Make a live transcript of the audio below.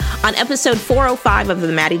On episode 405 of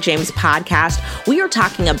the Maddie James podcast, we are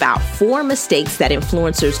talking about 4 mistakes that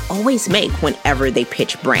influencers always make whenever they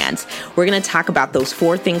pitch brands. We're going to talk about those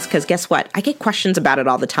 4 things because guess what? I get questions about it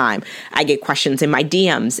all the time. I get questions in my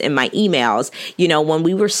DMs, in my emails. You know, when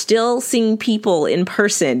we were still seeing people in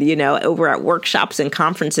person, you know, over at workshops and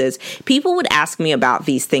conferences, people would ask me about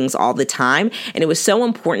these things all the time. And it was so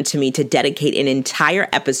important to me to dedicate an entire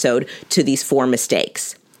episode to these 4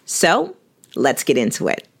 mistakes. So let's get into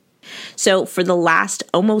it. So for the last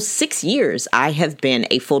almost 6 years, I have been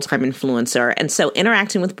a full-time influencer. And so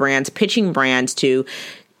interacting with brands, pitching brands to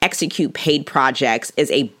execute paid projects is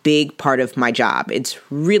a big part of my job. It's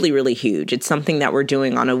really, really huge. It's something that we're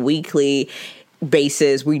doing on a weekly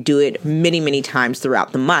basis. We do it many, many times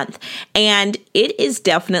throughout the month. And it is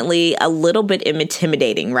definitely a little bit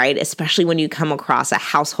intimidating, right? Especially when you come across a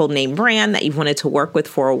household name brand that you've wanted to work with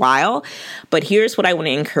for a while. But here's what I want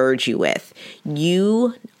to encourage you with.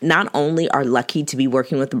 You not only are lucky to be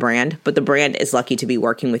working with the brand, but the brand is lucky to be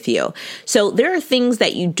working with you. So there are things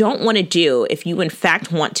that you don't want to do if you in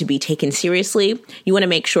fact want to be taken seriously. You want to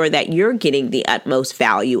make sure that you're getting the utmost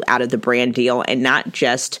value out of the brand deal and not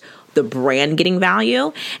just the brand getting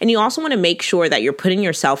value. And you also want to make sure that you're putting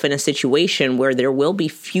yourself in a situation where there will be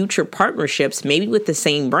future partnerships, maybe with the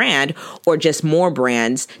same brand or just more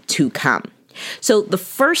brands to come. So the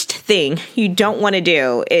first thing you don't want to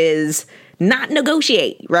do is not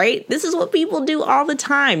negotiate, right? This is what people do all the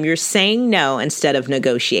time. You're saying no instead of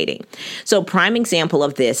negotiating. So prime example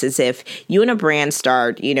of this is if you and a brand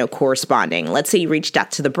start, corresponding. Let's say you reached out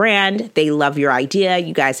to the brand. They love your idea.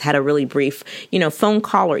 You guys had a really brief, phone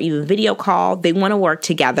call or even video call. They want to work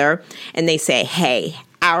together and they say, hey,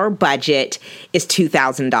 our budget is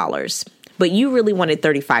 $2,000, but you really wanted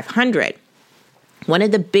 $3,500. One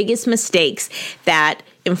of the biggest mistakes that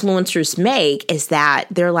influencers make is that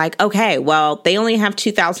they're like, okay, well, they only have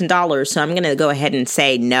 $2,000, so I'm going to go ahead and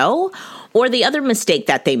say no. Or the other mistake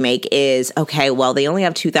that they make is, okay, well, they only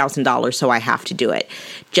have $2,000, so I have to do it.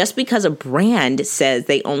 Just because a brand says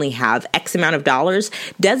they only have X amount of dollars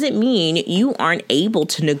doesn't mean you aren't able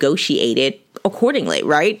to negotiate it accordingly,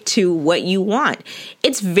 right, to what you want.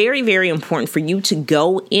 It's very, very important for you to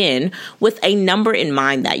go in with a number in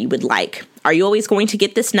mind that you would like. Are you always going to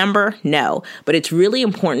get this number? No, but it's really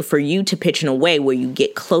important for you to pitch in a way where you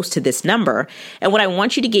get close to this number. And what I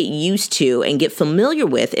want you to get used to and get familiar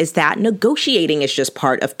with is that negotiating is just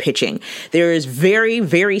part of pitching. There is very,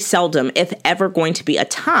 very seldom, if ever, going to be a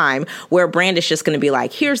time where a brand is just going to be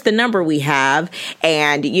like, here's the number we have.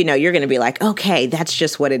 And, you're going to be like, okay, that's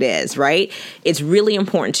just what it is, right? It's really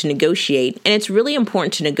important to negotiate. And it's really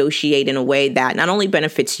important to negotiate in a way that not only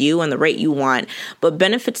benefits you and the rate you want, but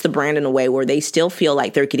benefits the brand in a way where they still feel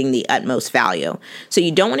like they're getting the utmost value. So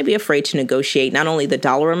you don't want to be afraid to negotiate not only the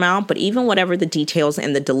dollar amount, but even whatever the details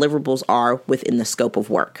and the deliverables are within the scope of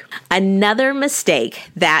work. Another mistake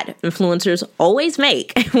that influencers always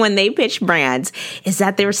make when they pitch brands is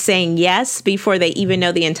that they're saying yes before they even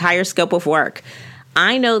know the entire scope of work.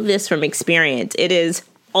 I know this from experience. It is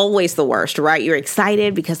always the worst, right? You're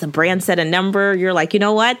excited because the brand said a number. You're like, you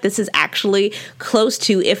know what? This is actually close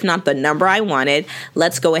to, if not the number I wanted.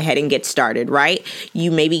 Let's go ahead and get started, right? You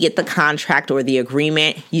maybe get the contract or the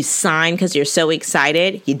agreement. You sign because you're so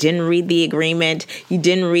excited. You didn't read the agreement. You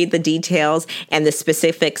didn't read the details and the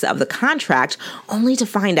specifics of the contract, only to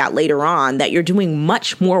find out later on that you're doing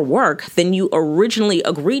much more work than you originally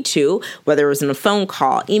agreed to, whether it was in a phone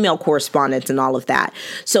call, email correspondence, and all of that.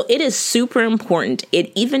 So it is super important.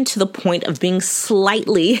 Even to the point of being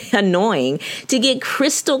slightly annoying, to get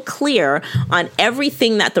crystal clear on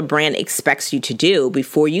everything that the brand expects you to do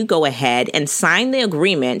before you go ahead and sign the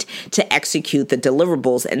agreement to execute the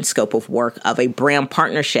deliverables and scope of work of a brand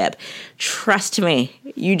partnership. Trust me,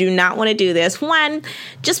 you do not want to do this. One,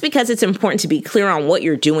 just because it's important to be clear on what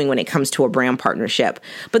you're doing when it comes to a brand partnership.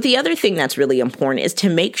 But the other thing that's really important is to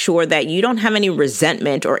make sure that you don't have any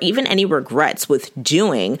resentment or even any regrets with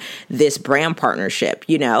doing this brand partnership.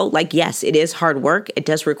 Yes, it is hard work. It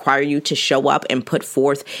does require you to show up and put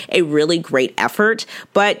forth a really great effort,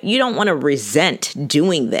 but you don't want to resent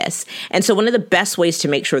doing this. And so one of the best ways to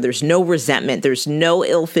make sure there's no resentment, there's no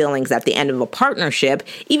ill feelings at the end of a partnership,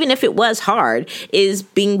 even if it was hard, is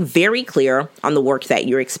being very clear on the work that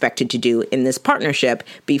you're expected to do in this partnership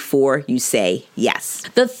before you say yes.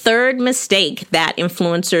 The third mistake that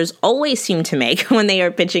influencers always seem to make when they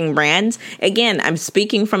are pitching brands, again, I'm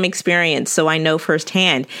speaking from experience, so I know firsthand,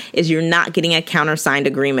 is you're not getting a countersigned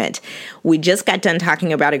agreement. We just got done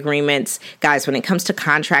talking about agreements. Guys, when it comes to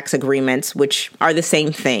contracts, agreements, which are the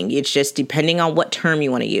same thing, it's just depending on what term you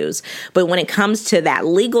want to use. But when it comes to that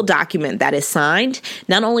legal document that is signed,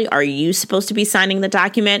 not only are you supposed to be signing the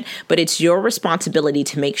document, but it's your responsibility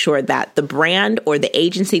to make sure that the brand or the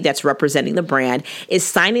agency that's representing the brand is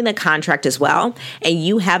signing the contract as well, and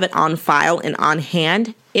you have it on file and on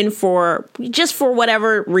hand for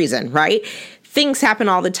whatever reason, right? Things happen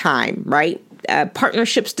all the time, right?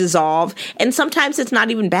 Partnerships dissolve, and sometimes it's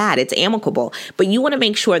not even bad. It's amicable. But you want to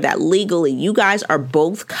make sure that legally you guys are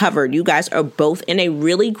both covered. You guys are both in a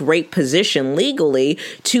really great position legally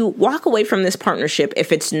to walk away from this partnership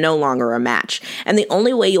if it's no longer a match. And the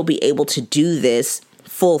only way you'll be able to do this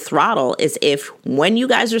full throttle is if when you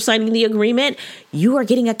guys are signing the agreement, you are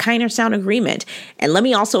getting a kind or sound agreement. And let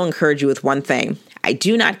me also encourage you with one thing. I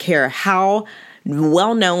do not care how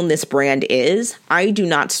well-known this brand is, I do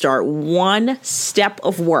not start one step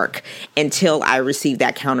of work until I receive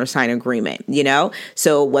that countersign agreement,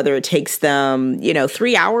 So whether it takes them,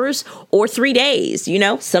 3 hours or 3 days,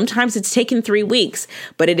 sometimes it's taken 3 weeks,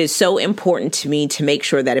 but it is so important to me to make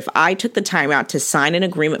sure that if I took the time out to sign an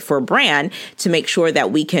agreement for a brand to make sure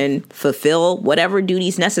that we can fulfill whatever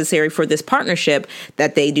duties necessary for this partnership,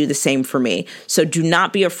 that they do the same for me. So do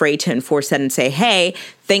not be afraid to enforce that and say, hey,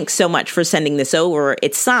 thanks so much for sending this over.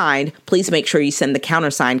 It's signed. Please make sure you send the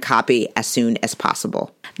countersigned copy as soon as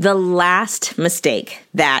possible. The last mistake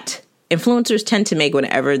that influencers tend to make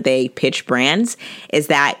whenever they pitch brands is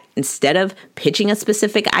that instead of pitching a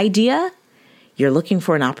specific idea, you're looking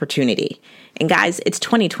for an opportunity. And guys, it's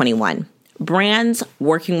 2021. Brands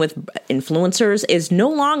working with influencers is no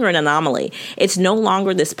longer an anomaly. It's no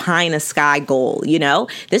longer this pie in the sky goal,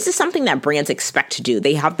 This is something that brands expect to do.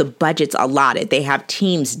 They have the budgets allotted. They have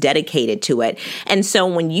teams dedicated to it. And so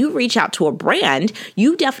when you reach out to a brand,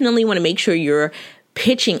 you definitely want to make sure you're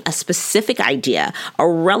pitching a specific idea, a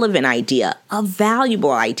relevant idea, a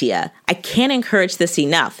valuable idea. I can't encourage this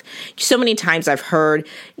enough. So many times I've heard,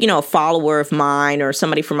 a follower of mine or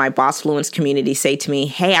somebody from my Bossfluence community say to me,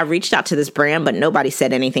 hey, I reached out to this brand, but nobody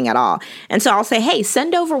said anything at all. And so I'll say, hey,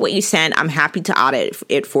 send over what you sent. I'm happy to audit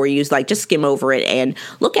it for you. It's like, just skim over it and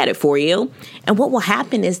look at it for you. And what will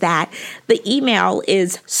happen is that the email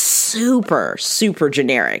is super, super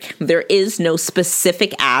generic. There is no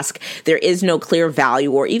specific ask. There is no clear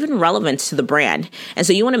value or even relevance to the brand. And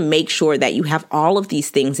so you want to make sure that you have all of these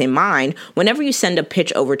things in mind whenever you send a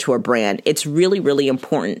pitch over to a brand. It's really, really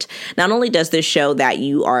important. Not only does this show that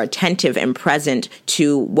you are attentive and present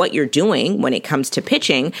to what you're doing when it comes to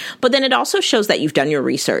pitching, but then it also shows that you've done your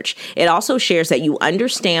research. It also shares that you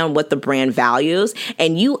understand what the brand values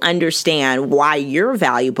and you understand why you're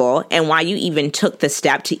valuable and why you even took the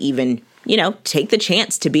step to even take the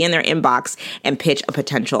chance to be in their inbox and pitch a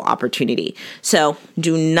potential opportunity. So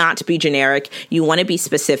do not be generic. You want to be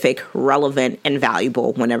specific, relevant, and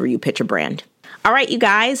valuable whenever you pitch a brand. All right, you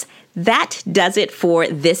guys, that does it for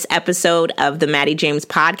this episode of the Maddie James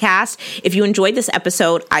podcast. If you enjoyed this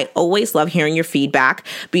episode, I always love hearing your feedback.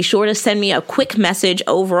 Be sure to send me a quick message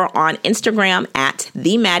over on Instagram at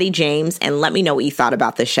the Maddie James and let me know what you thought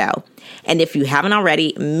about the show. And if you haven't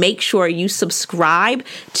already, make sure you subscribe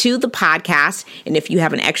to the podcast. And if you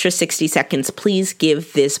have an extra 60 seconds, please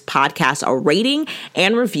give this podcast a rating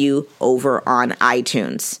and review over on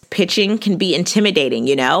iTunes. Pitching can be intimidating,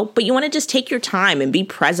 but you want to just take your time and be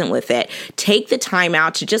present with it. Take the time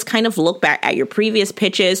out to just kind of look back at your previous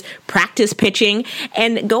pitches, practice pitching,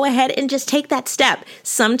 and go ahead and just take that step.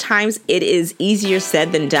 Sometimes it is easier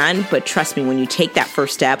said than done, but trust me, when you take that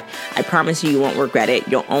first step, I promise you won't regret it.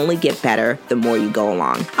 You'll only get better the more you go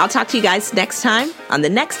along. I'll talk to you guys next time on the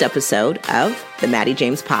next episode of the Maddie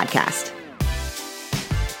James podcast.